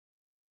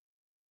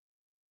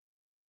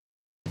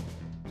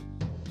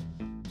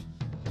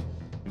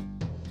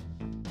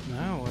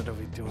What are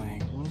we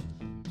doing?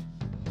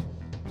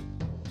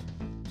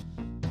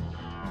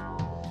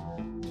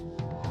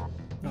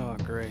 Oh,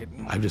 great.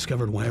 I've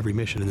discovered why every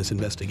mission in this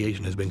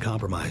investigation has been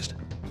compromised.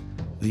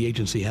 The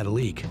agency had a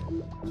leak.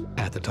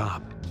 At the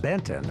top.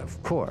 Benton,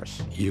 of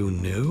course. You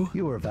knew?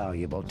 You are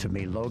valuable to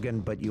me, Logan,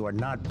 but you are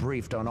not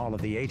briefed on all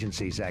of the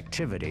agency's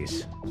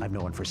activities. I've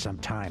known for some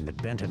time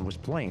that Benton was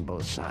playing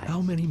both sides.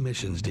 How many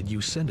missions did you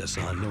send us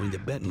on knowing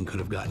that Benton could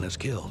have gotten us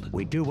killed?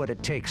 We do what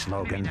it takes,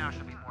 Logan. Maybe now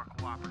should be more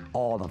cooperative.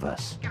 All of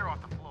us. Get her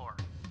off the floor.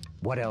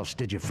 What else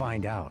did you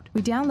find out?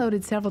 We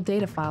downloaded several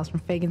data files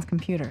from Fagan's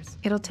computers.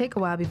 It'll take a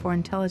while before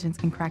intelligence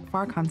can crack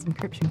Farcom's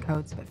encryption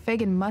codes, but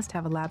Fagan must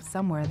have a lab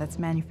somewhere that's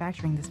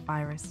manufacturing this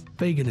virus.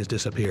 Fagan has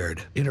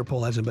disappeared.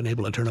 Interpol hasn't been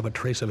able to turn up a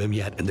trace of him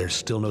yet, and there's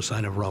still no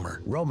sign of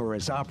Rhoemer. Rhoemer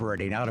is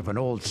operating out of an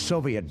old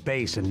Soviet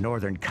base in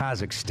northern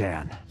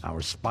Kazakhstan.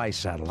 Our spy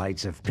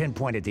satellites have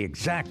pinpointed the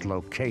exact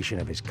location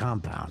of his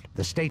compound.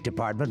 The State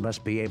Department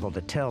must be able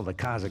to tell the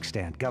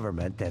Kazakhstan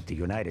government that the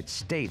United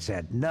States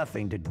had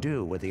nothing to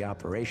do with the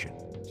operation.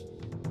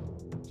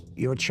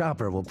 Your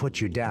chopper will put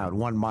you down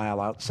 1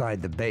 mile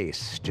outside the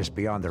base, just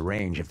beyond the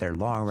range of their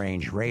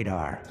long-range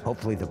radar.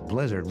 Hopefully the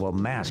blizzard will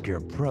mask your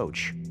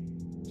approach.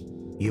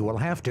 You will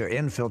have to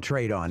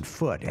infiltrate on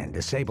foot and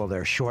disable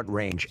their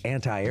short-range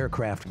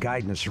anti-aircraft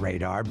guidance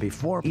radar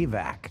before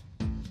evac.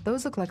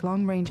 Those look like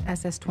long-range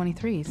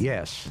SS-23s.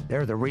 Yes,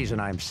 they're the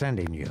reason I'm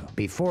sending you.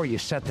 Before you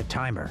set the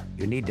timer,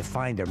 you need to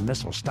find their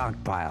missile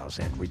stockpiles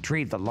and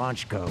retrieve the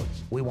launch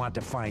codes. We want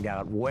to find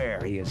out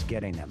where he is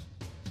getting them.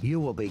 You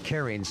will be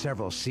carrying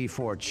several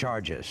C4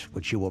 charges,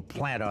 which you will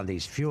plant on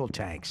these fuel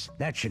tanks.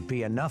 That should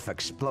be enough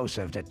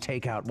explosive to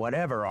take out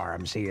whatever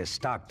arms he is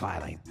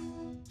stockpiling.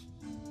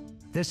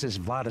 This is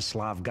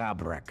Vladislav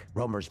Gabrek,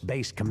 Rhoemer's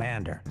base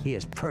commander. He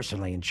is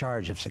personally in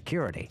charge of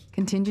security.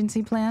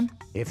 Contingency plan?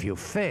 If you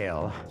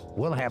fail,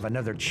 we'll have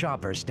another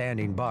chopper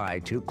standing by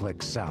 2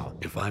 clicks south.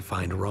 If I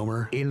find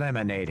Rhoemer,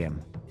 Eliminate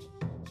him.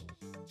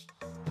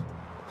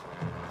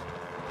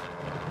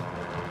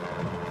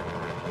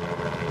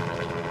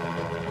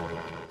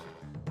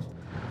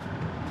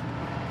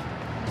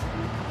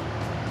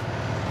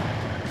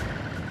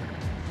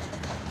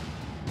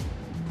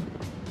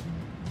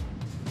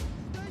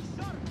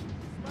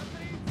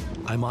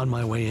 I'm on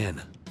my way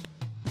in.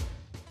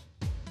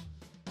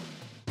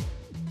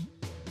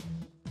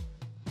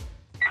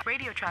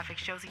 Radio traffic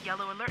shows a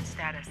yellow alert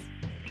status.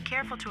 Be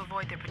careful to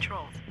avoid their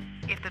patrols.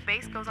 If the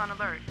base goes on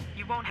alert,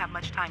 you won't have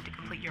much time to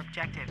complete your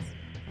objectives.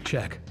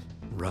 Check.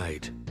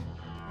 Right.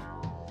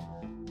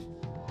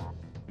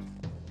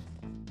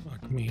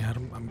 Fuck me,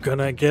 I'm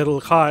gonna get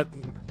caught.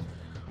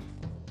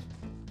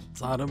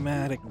 It's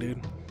automatic,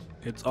 dude.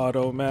 It's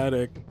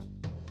automatic.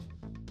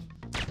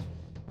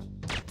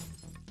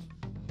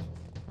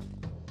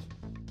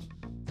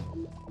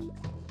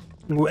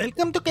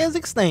 Welcome to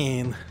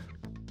Kazakhstan.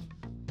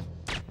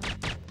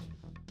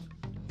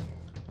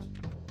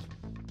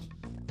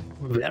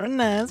 Very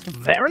nice,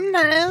 very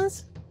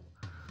nice.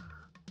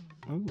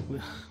 Ooh,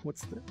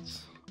 what's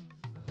this?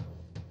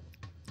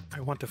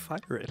 I want to fire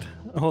it.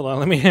 Hold on,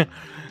 let me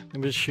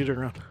just shoot it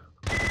around.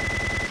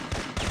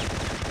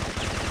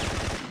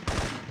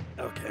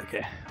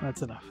 Okay,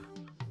 that's enough.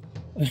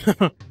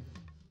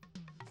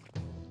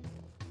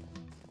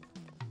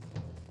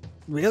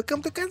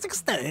 Welcome to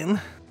Kazakhstan.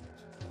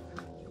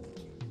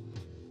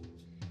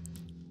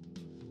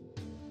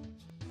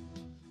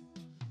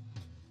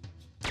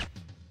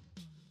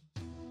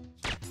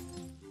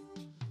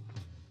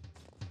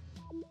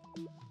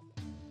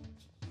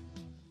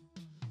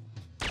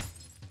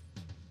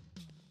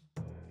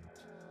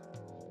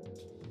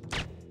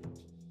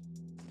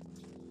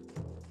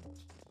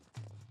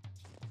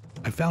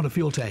 I found a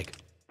fuel tank.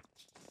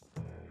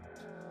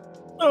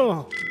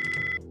 Oh,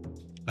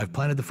 I've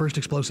planted the first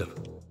explosive.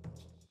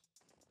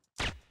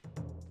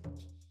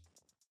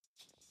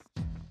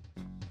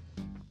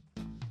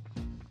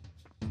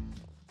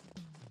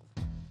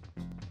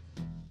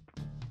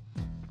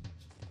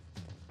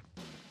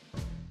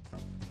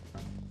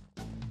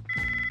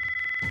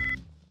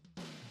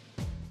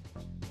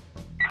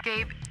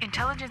 Gabe,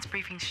 intelligence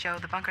briefings show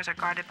the bunkers are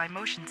guarded by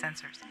motion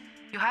sensors.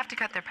 You'll have to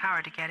cut their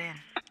power to get in.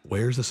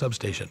 Where's the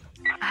substation?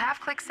 A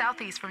half-click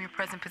southeast from your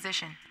present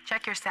position.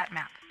 Check your sat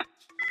map.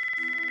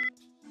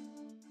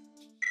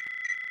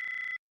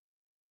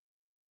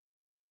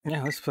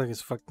 yeah, this place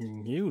is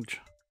fucking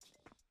huge.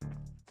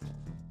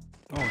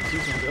 Oh, it's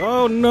using.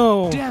 Oh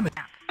no! Damn it!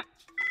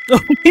 Oh,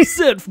 he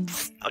said.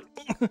 Fuck.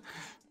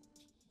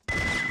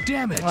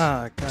 Damn it!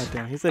 Ah,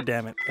 goddamn. He said,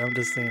 "Damn it." I'm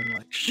just saying,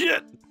 like,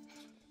 shit.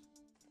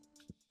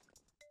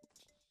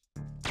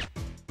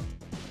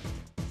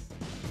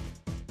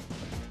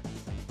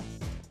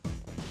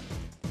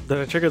 Did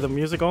I trigger the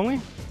music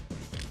only?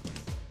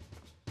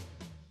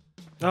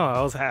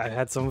 Oh, I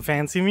had some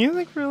fancy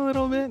music for a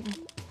little bit.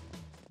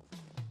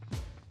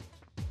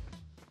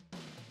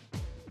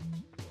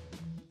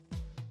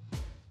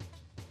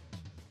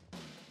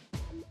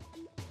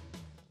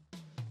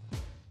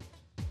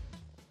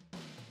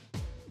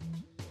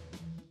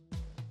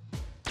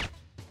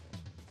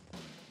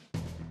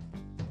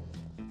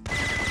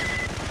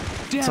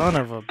 Son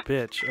of a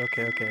bitch.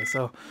 Okay, okay.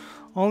 So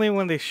only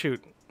when they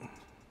shoot.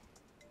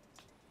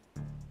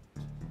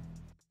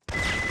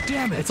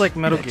 Damn it! It's like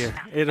Metal Gear.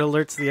 It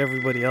alerts the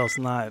everybody else,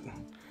 not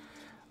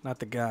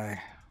the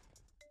guy.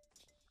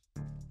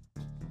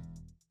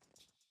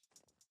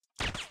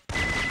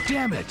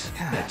 Damn it!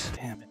 God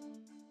damn it.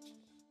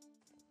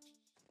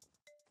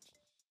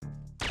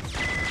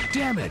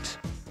 Damn it!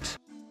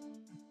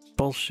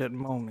 Bullshit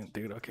moment,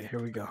 dude. Okay,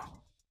 here we go.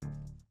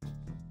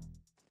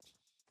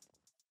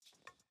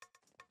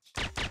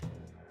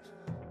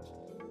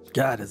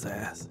 Got his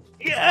ass.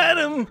 Got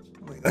him!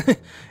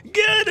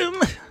 Got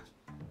him!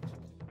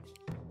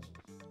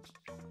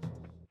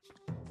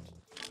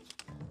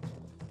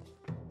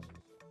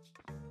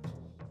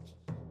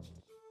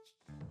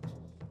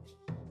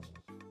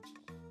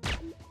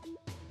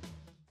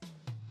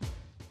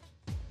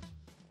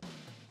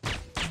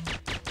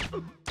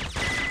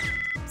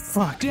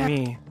 Fuck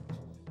me.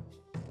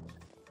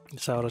 You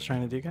saw what I was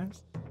trying to do,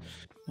 guys?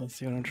 You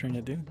see what I'm trying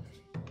to do?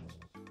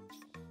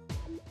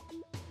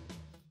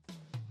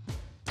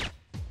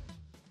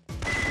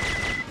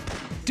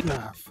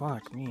 Ah,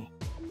 fuck me.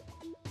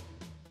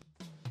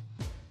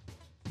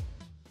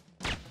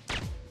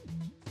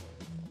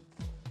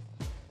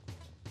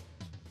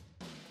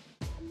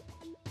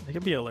 They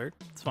could be alert.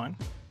 It's fine.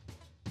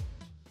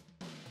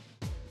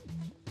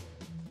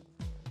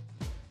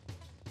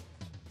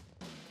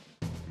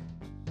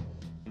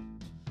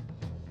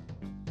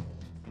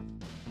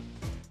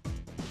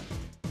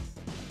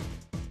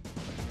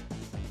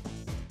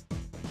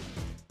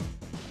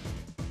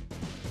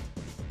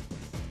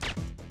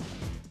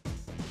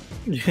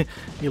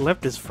 He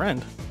left his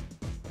friend.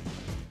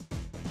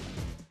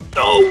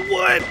 Oh,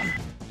 what?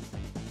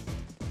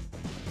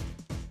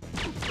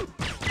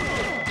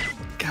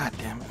 God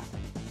damn it.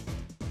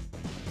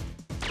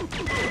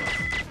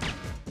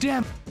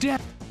 Damn!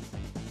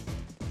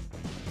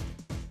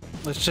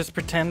 Let's just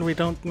pretend we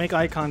don't make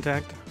eye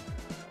contact.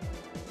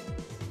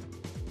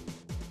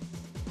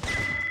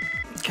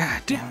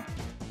 God damn it.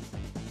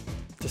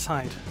 Just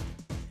hide.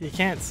 He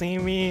can't see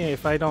me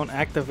if I don't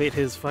activate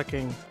his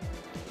fucking...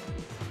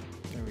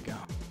 There we go.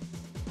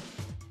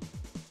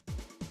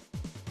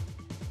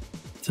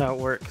 That's how it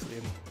works,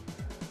 dude.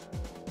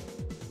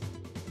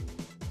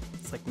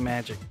 It's like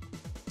magic.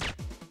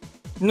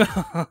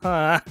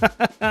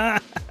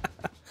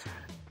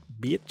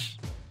 Bitch.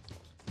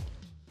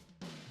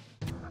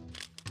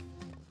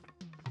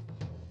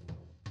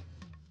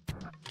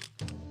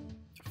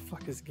 The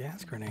fuck is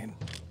gas grenade?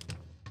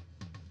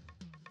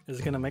 Is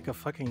it gonna make a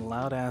fucking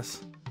loud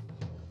ass?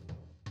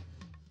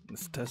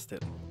 Let's test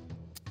it.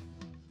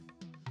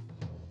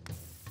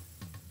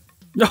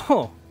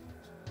 No!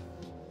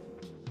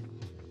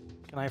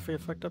 Can I feel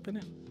fucked up in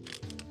it?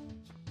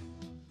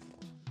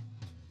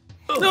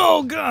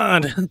 Oh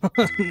god!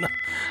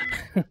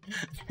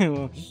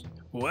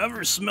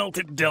 Whoever smelt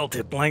it dealt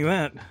it like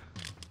that.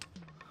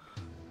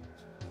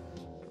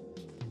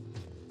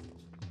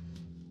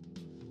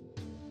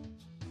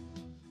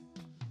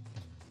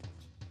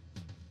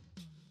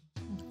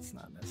 It's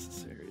not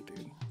necessary,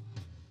 dude.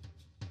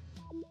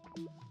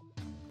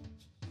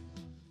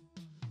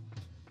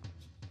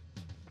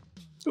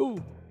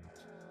 Ooh.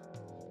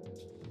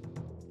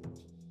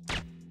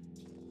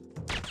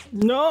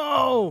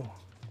 No!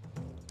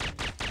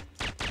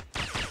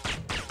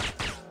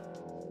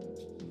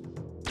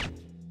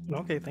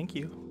 Okay, thank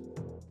you.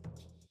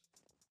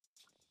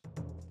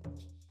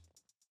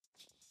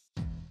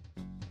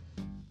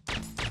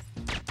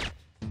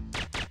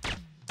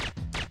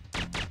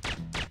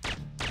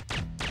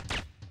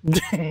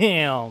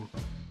 Damn.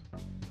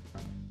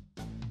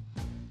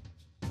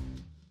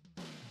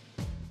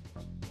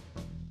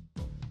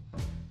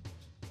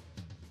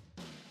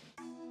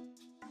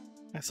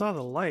 I saw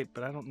the light,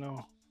 but I don't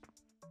know.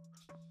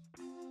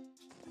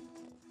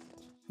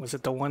 Was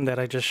it the one that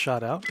I just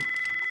shot out?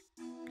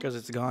 Because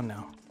it's gone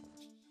now.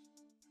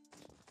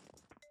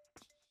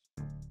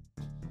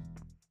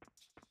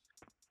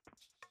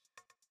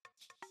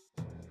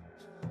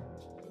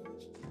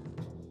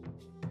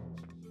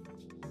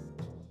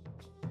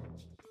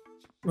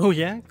 Oh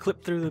yeah?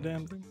 Clip through the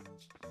damn thing.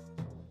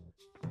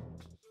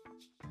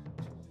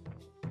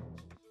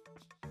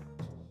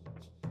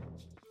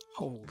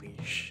 Holy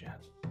shit.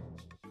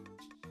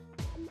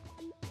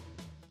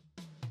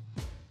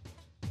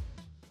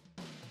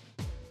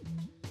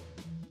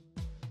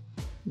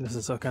 This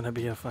is all gonna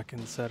be a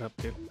fucking setup,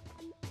 dude.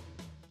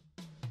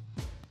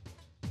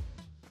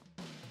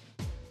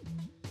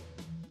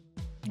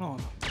 Oh,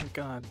 thank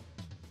God.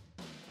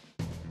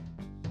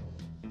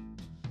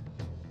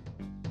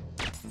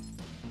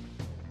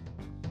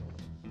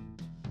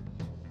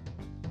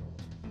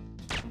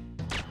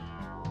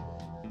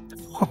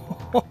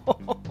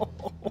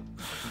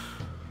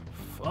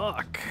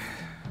 Fuck.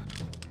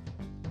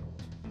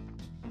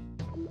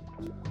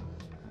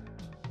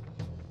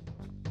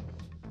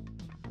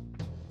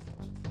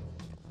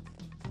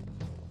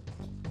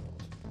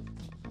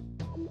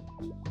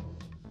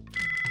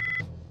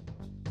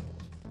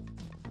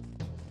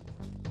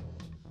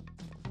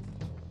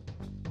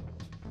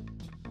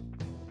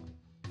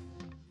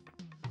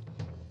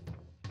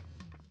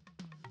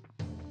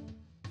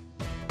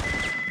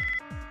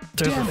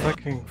 there's Damn a it.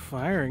 fucking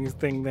firing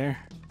thing there.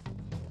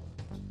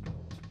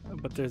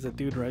 But there's a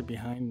dude right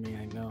behind me,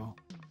 I know.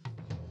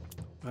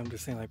 But I'm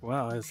just saying, like,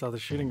 wow, I saw the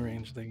shooting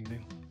range thing,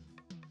 dude.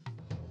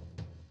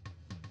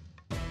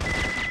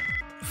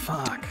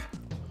 Fuck.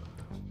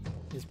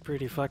 He's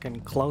pretty fucking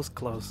close.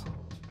 Okay.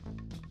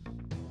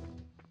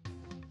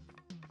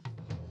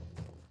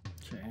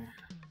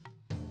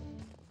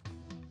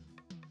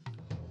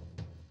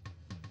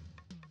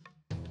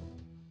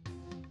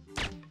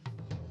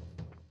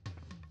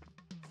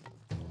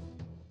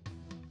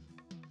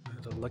 I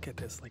have to look at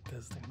this like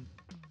this, dude.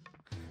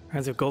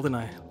 Reminds me of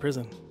GoldenEye,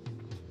 prison.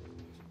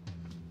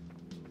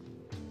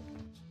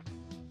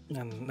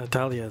 And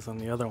Natalia's on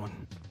the other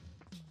one.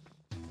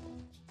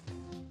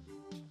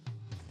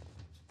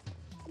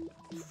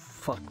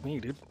 Fuck me,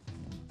 dude.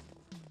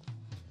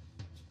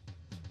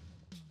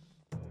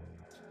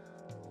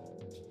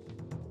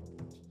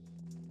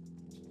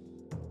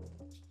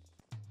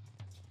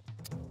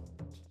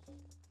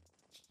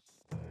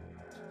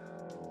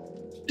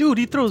 Dude,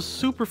 he throws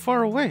super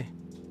far away.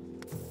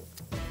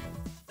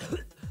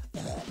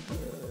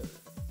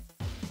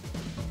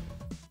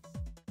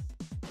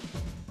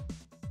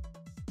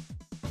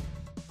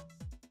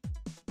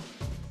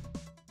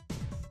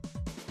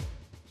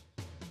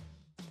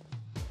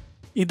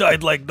 He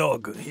died like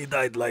dog. He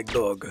died like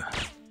dog.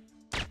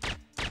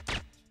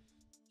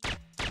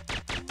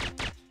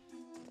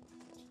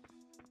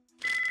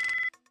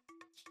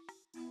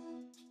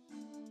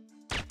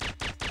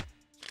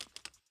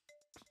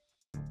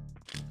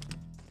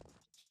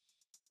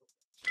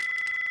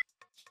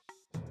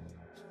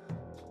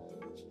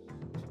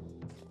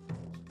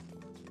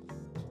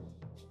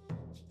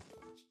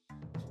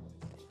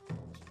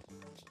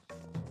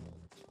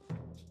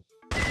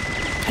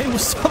 Hey,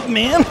 what's up,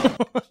 man?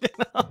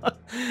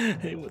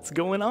 Hey, what's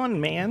going on,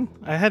 man?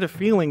 I had a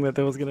feeling that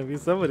there was gonna be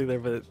somebody there,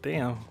 but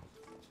damn.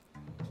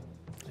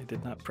 I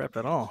did not prep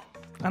at all.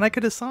 And I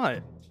could have saw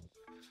it.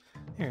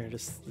 Here,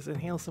 just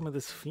inhale some of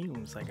this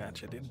fumes I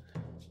got you, dude.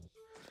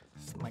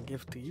 This is my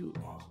gift to you.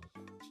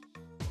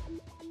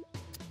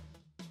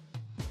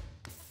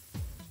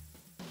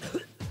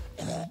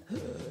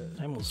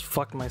 I almost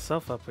fucked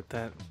myself up with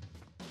that.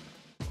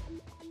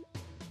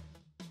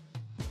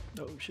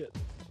 Oh, shit.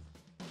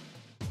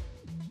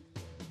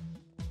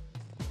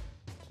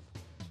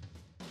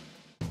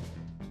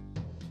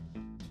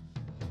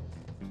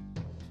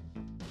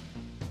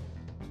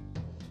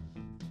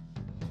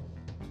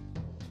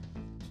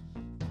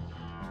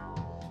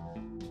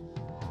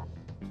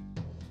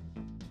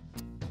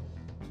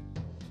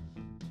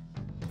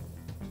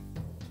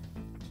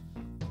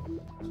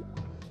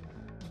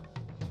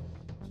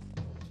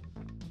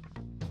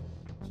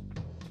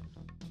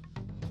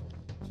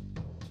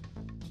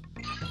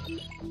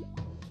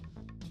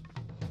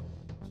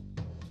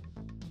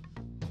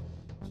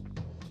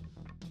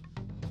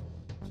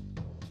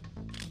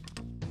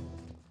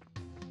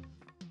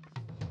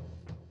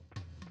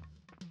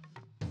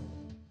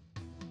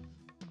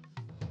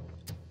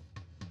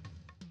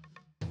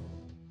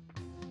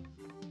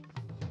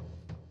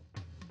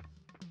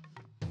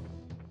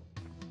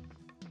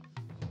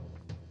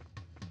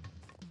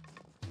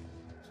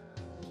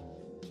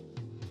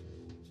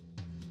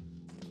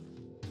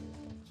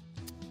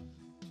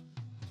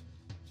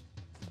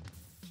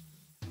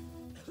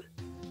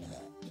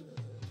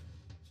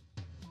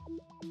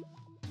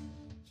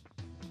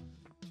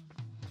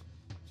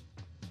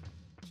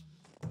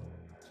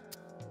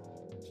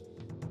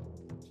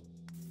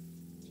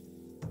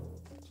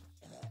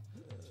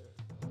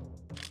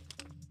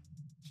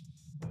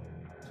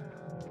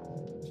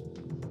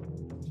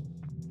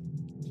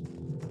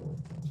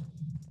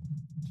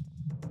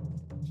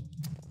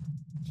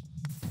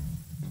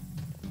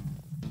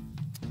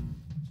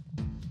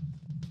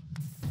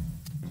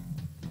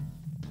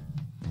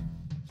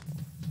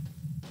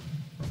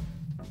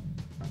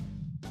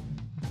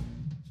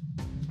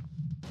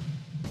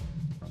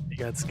 He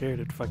got scared,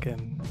 it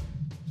fucking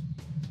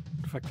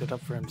fucked it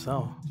up for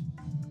himself.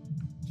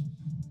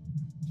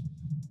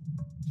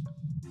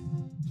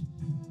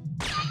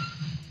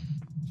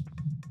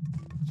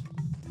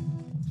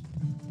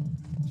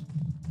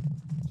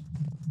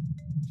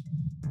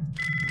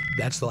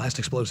 That's the last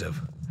explosive.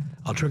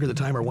 I'll trigger the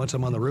timer once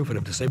I'm on the roof and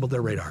have disabled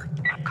their radar.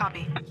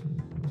 Copy.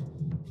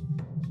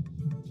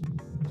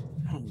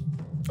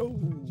 Oh.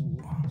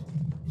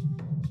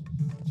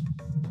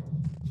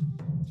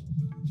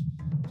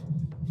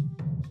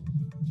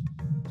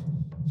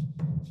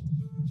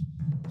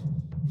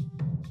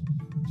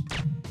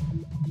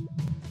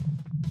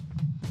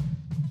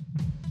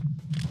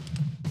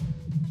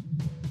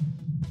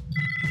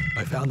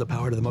 I found the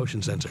power to the motion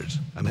sensors.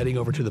 I'm heading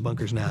over to the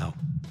bunkers now.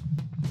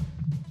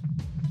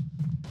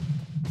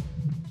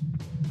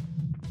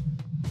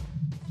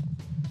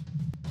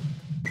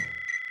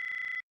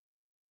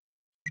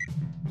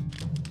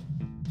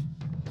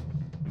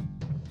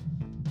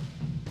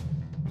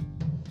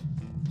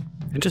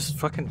 It just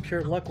fucking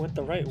pure luck went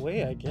the right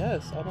way, I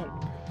guess. I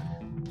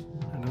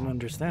don't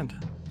understand.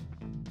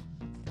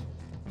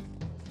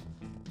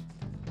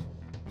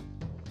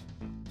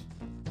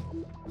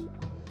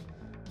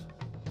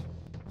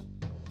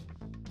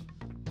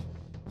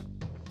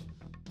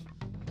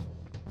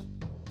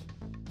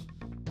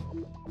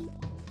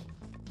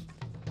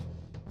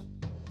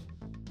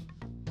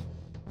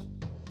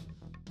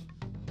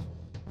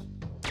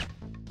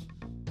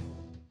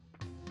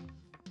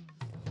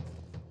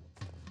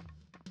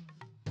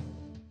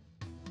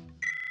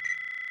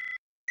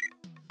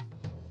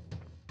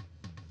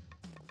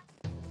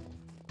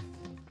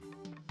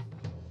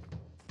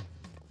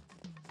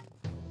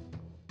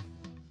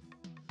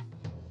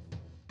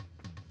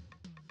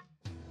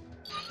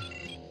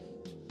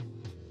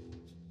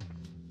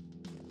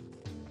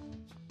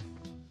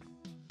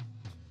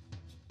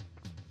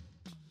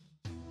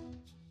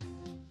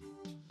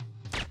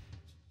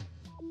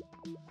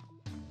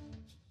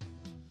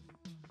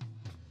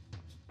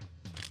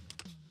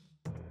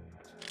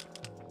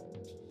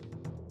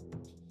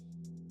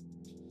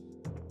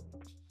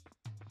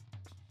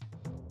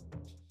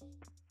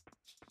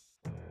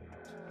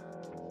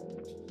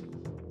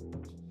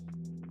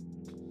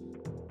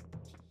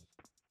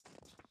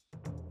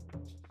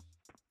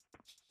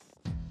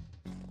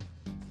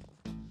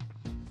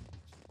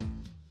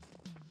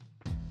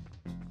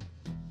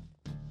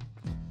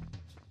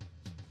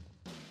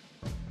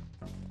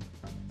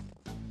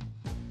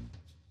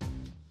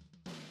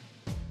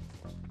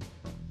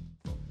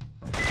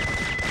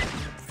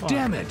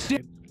 Damn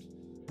it!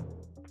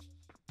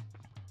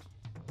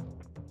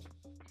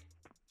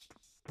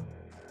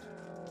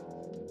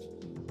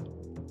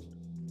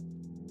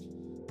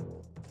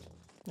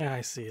 Yeah,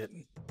 I see it.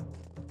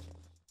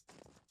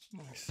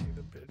 I see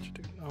the bitch,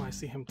 dude. Oh, I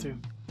see him too.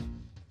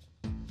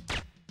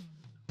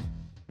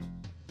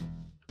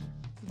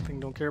 Think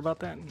don't care about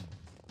that?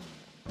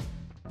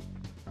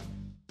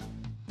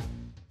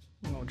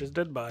 No, just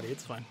dead body.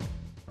 It's fine.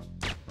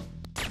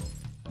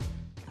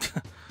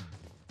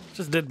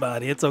 Just dead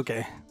body. It's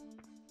okay.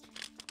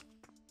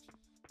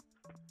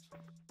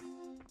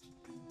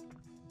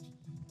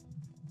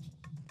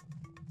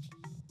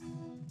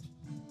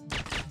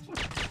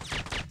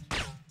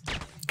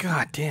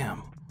 God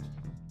damn.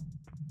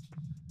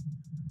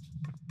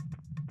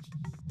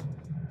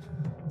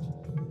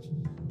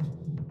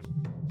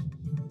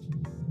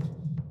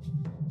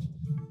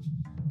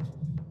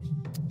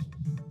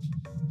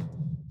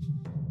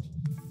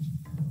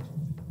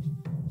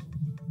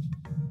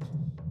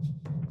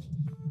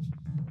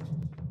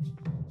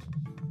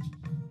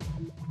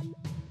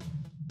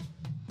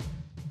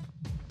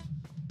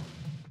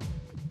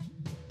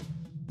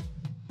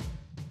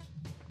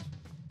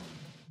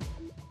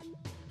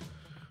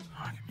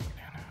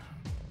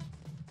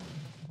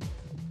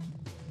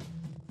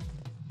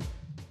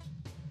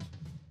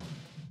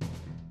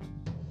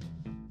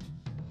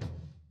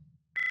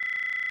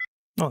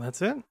 Oh,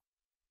 that's it? What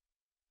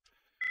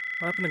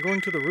happened to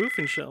going to the roof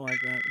and shit like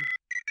that?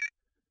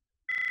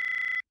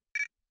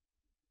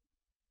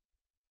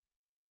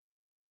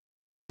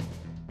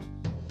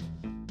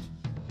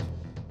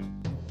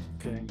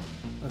 Okay.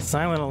 A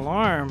silent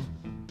alarm.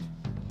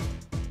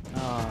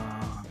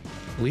 Ah.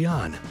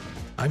 Leon,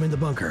 I'm in the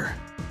bunker.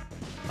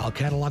 I'll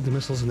catalog the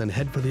missiles and then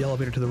head for the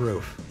elevator to the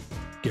roof.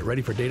 Get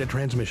ready for data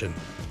transmission.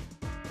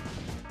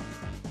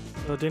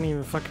 So it didn't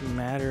even fucking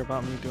matter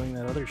about me doing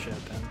that other shit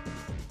then.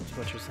 That's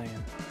what you're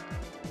saying.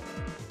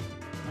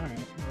 Alright,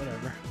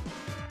 whatever.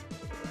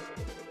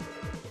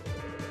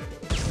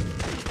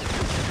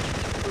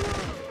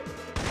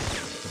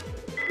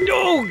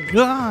 Oh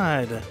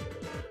god!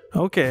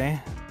 Okay.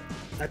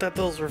 I thought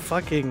those were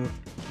fucking...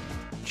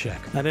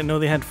 Check. I didn't know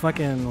they had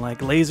fucking like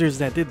lasers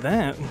that did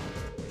that.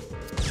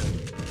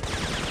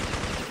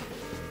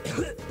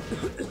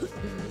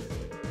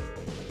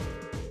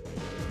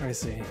 I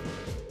see.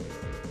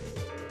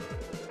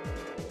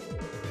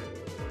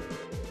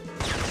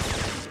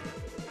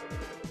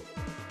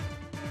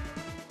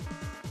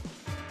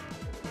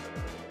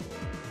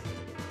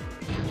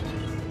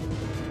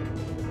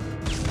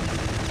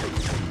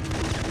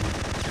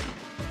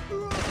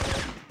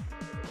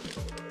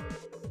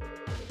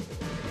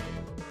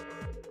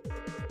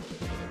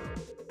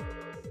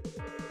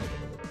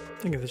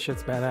 I think this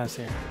shit's badass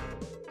here.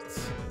 Let's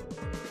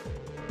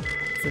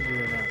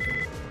figure it out.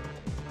 Dude.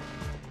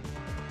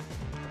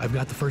 I've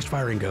got the first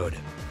firing code.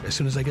 As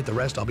soon as I get the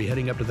rest, I'll be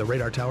heading up to the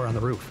radar tower on the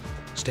roof.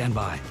 Stand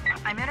by.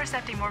 I'm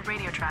intercepting more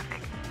radio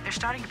traffic. They're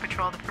starting to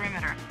patrol the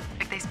perimeter.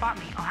 If they spot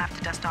me, I'll have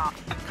to dust off.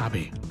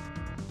 Copy.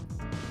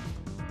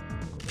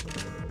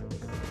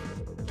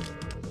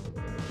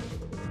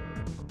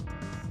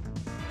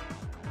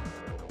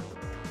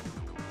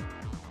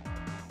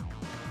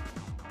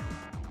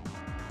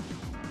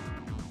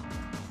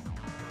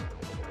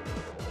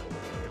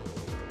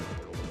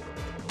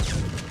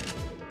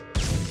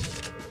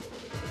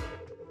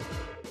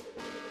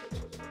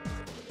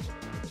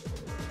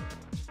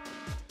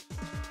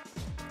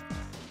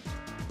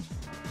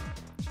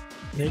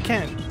 They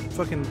can't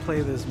fucking play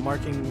this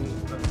marking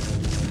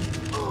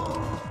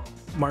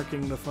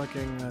the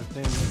fucking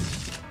thing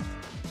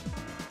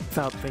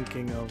without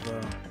thinking of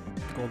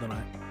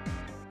GoldenEye.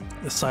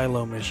 The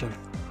silo mission.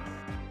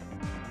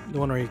 The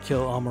one where you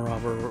kill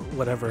Almarov or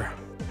whatever.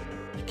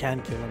 You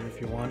can kill him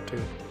if you want to.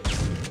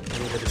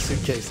 With a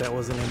suitcase that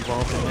wasn't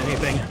involved in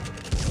anything.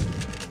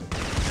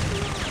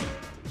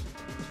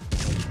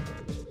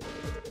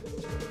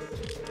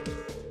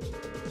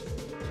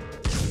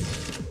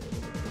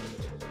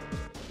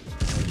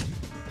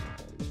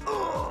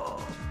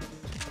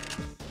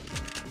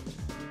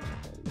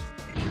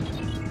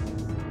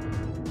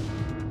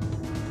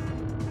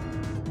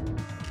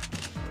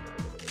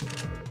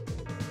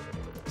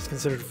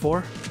 considered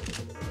 4?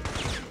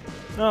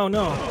 Oh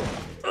no.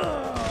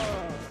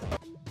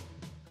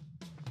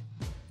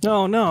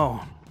 No,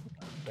 no.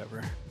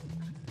 Whatever.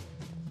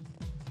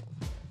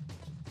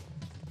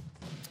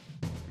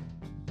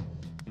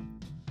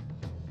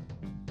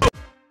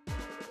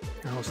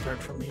 I'll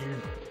start from here.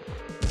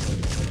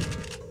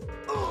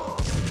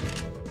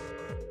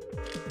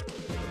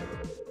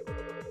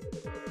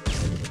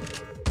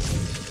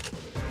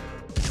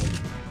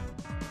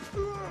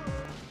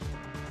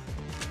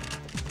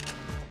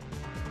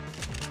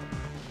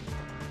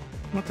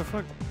 What the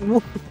fuck?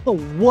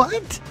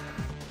 What?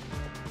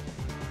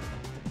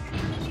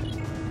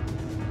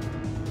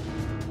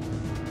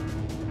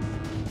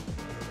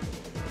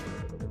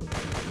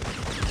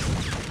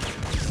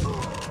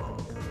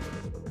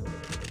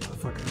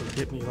 Motherfucker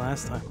hit me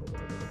last time.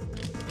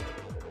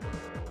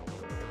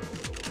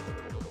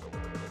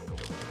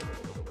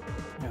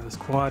 Yeah, there's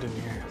quad in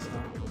here, so.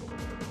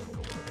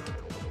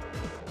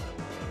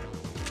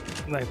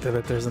 I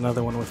bet there's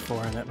another one with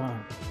 4 in it, huh?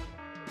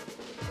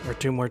 Or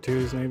 2 more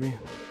 2s, maybe?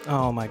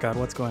 Oh my god,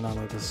 what's going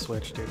on with this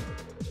switch, dude?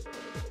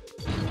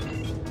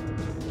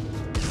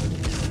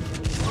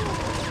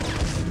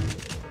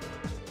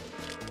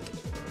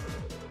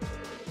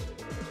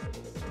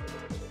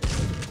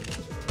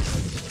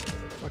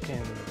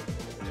 Fucking...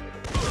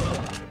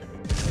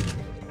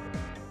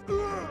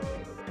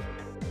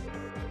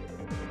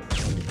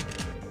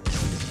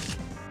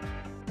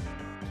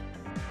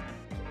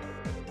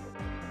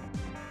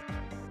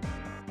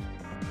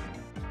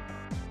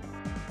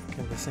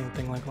 the same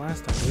thing like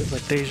last time, dude.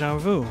 Like deja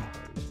vu.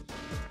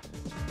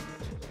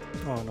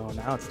 Oh no,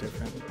 now it's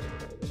different.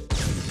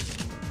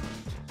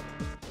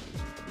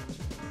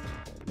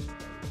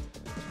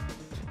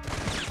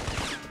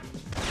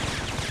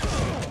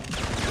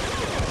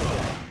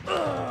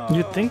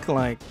 You'd think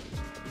like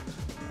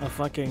a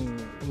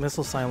fucking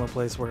missile silo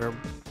place where,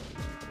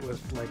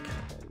 with like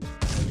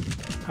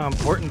how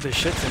important this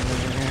shit's in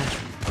here,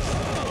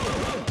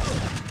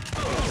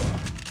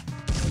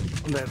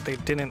 that they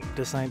didn't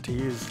decide to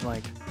use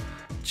like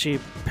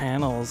cheap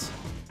panels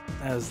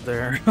as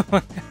their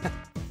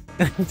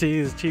to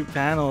use cheap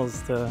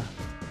panels to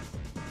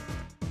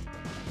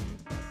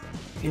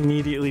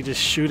immediately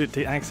just shoot it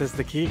to access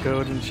the key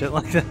code and shit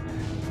like that.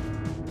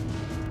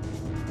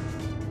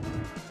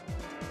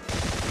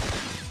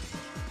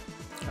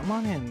 Come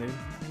on in, dude.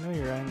 I know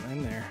you're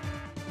in there.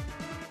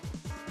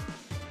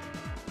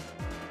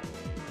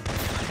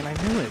 And I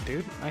knew it,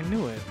 dude. I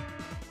knew it.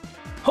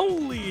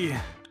 Holy!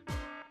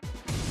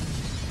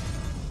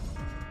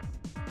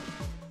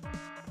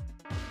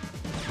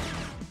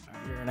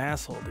 You're an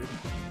asshole, dude.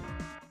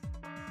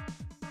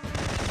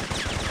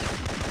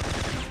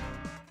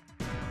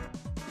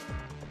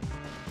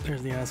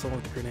 There's the asshole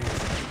with the grenades.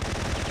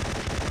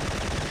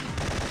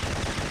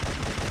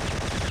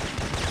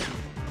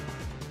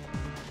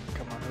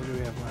 Come on, who do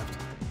we have left?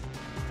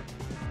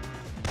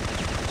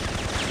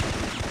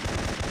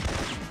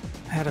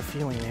 I had a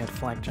feeling they had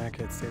flak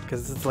jackets, dude,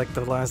 because it's like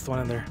the last one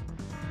in there.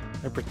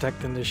 They're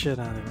protecting the shit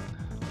out of it.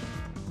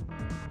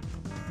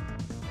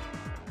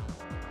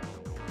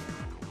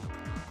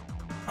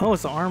 Oh,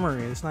 it's the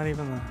armory. It's not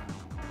even the...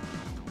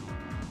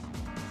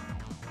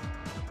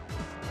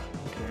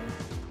 Okay.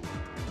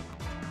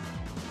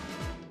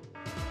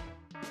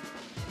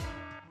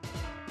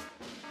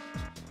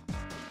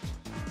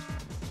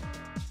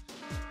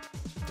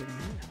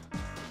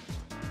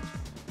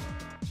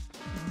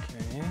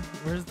 Okay.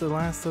 Where's the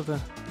last of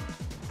the...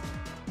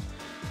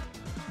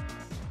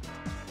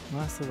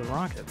 last of the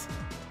rockets?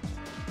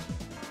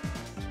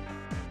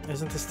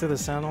 Isn't this to the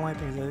satellite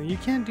thing? You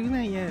can't do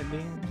that yet,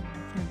 dude.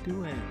 Can't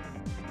do it.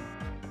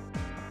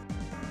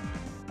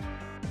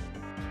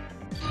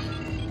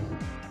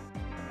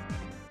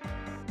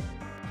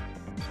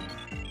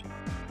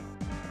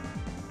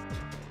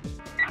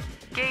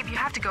 Gabe, you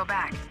have to go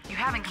back. You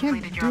haven't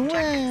completed your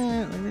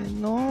objective. It.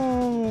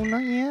 No,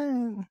 not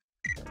yet.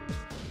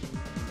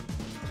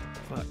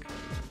 Fuck.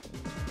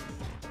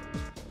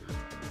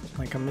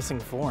 Like I'm missing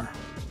 4.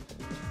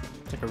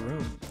 It's like a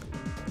room.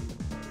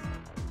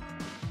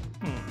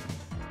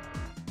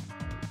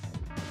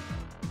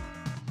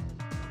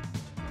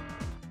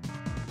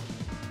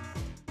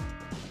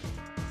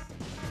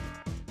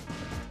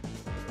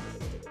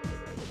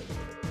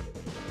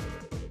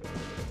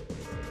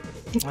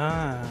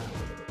 Ah.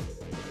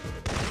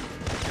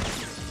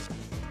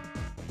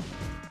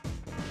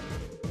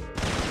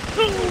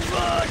 Oh,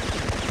 fuck!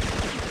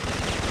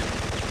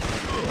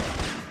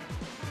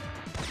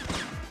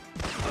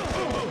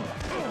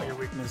 Oh, your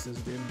weaknesses,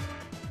 dude.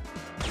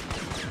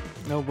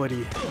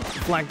 Nobody.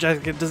 Flak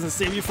jacket doesn't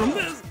save you from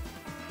this!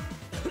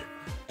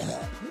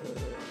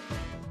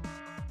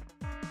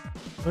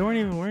 We weren't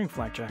even wearing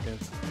flak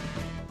jackets.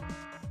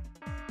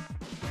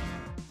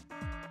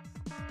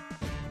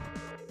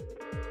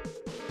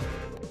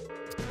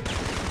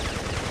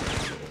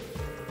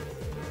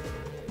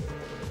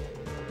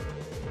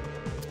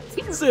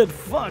 He said,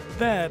 fuck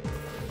that.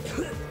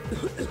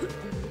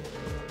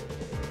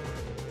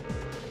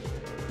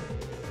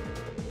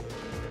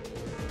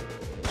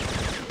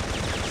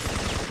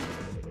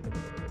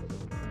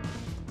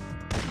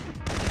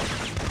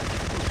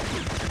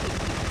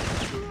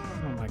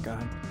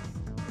 god.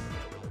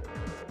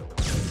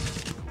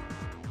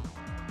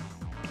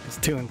 It's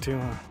 2 and 2,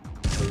 huh?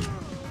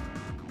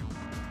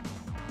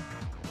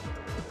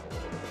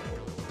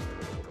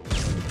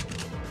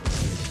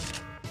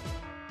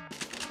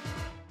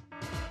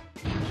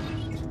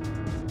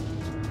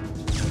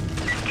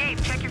 Gabe,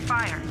 check your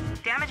fire.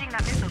 Damaging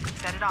that missile could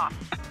set it off.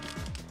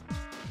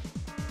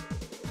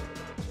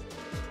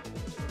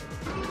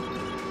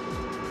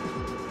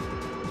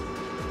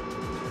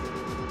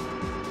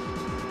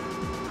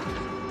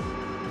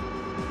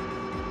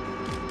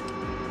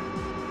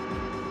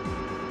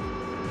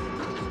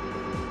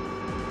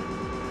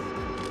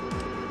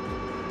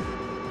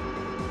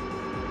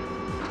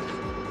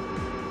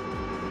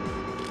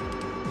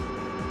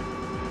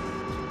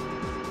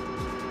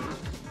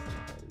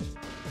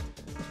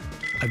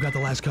 I've got the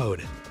last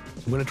code.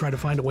 I'm gonna try to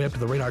find a way up to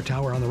the radar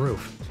tower on the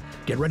roof.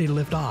 Get ready to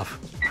lift off.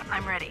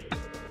 I'm ready.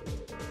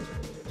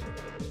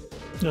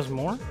 There's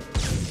more?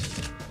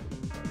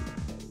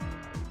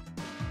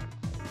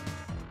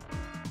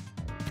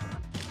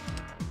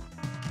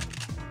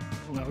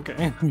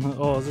 Okay.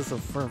 Oh, is this a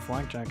fur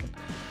flak jacket?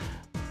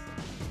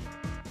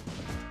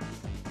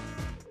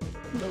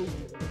 No.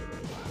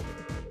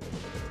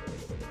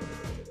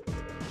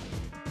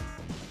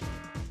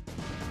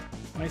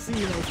 I see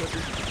you,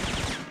 motherfucker.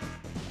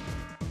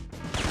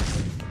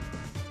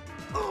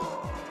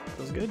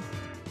 Feels good.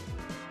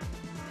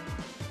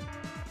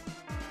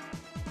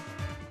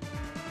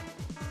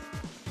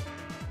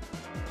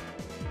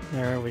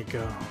 There we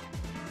go.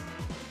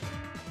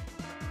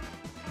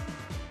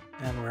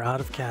 And we're out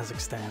of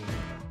Kazakhstan.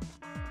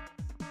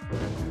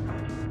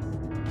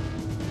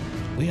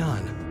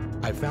 Leon,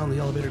 I found the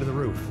elevator to the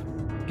roof.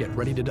 Get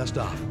ready to dust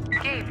off.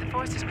 Gabe, the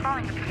force is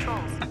crawling the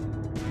controls.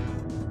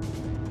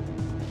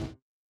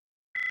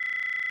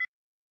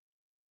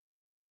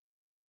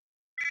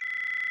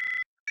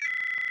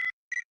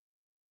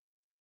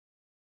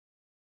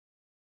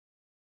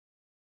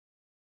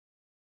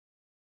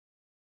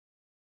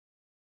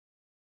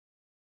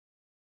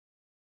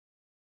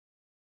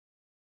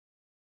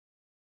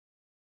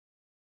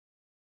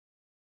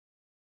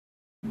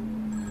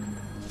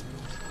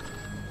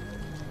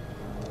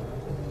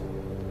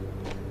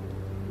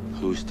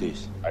 Who's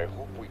this? I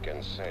hope we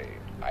can say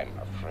I'm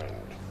a friend.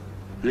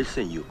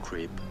 Listen, you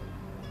creep.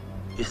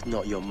 It's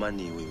not your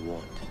money we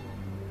want.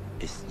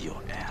 It's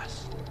your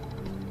ass.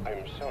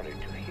 I'm sorry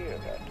to hear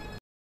that.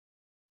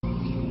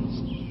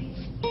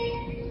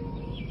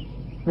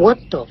 What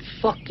the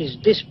fuck is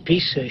this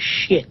piece of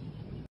shit?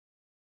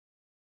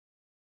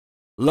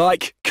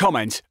 Like,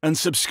 comment, and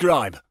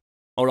subscribe,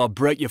 or I'll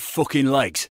break your fucking legs.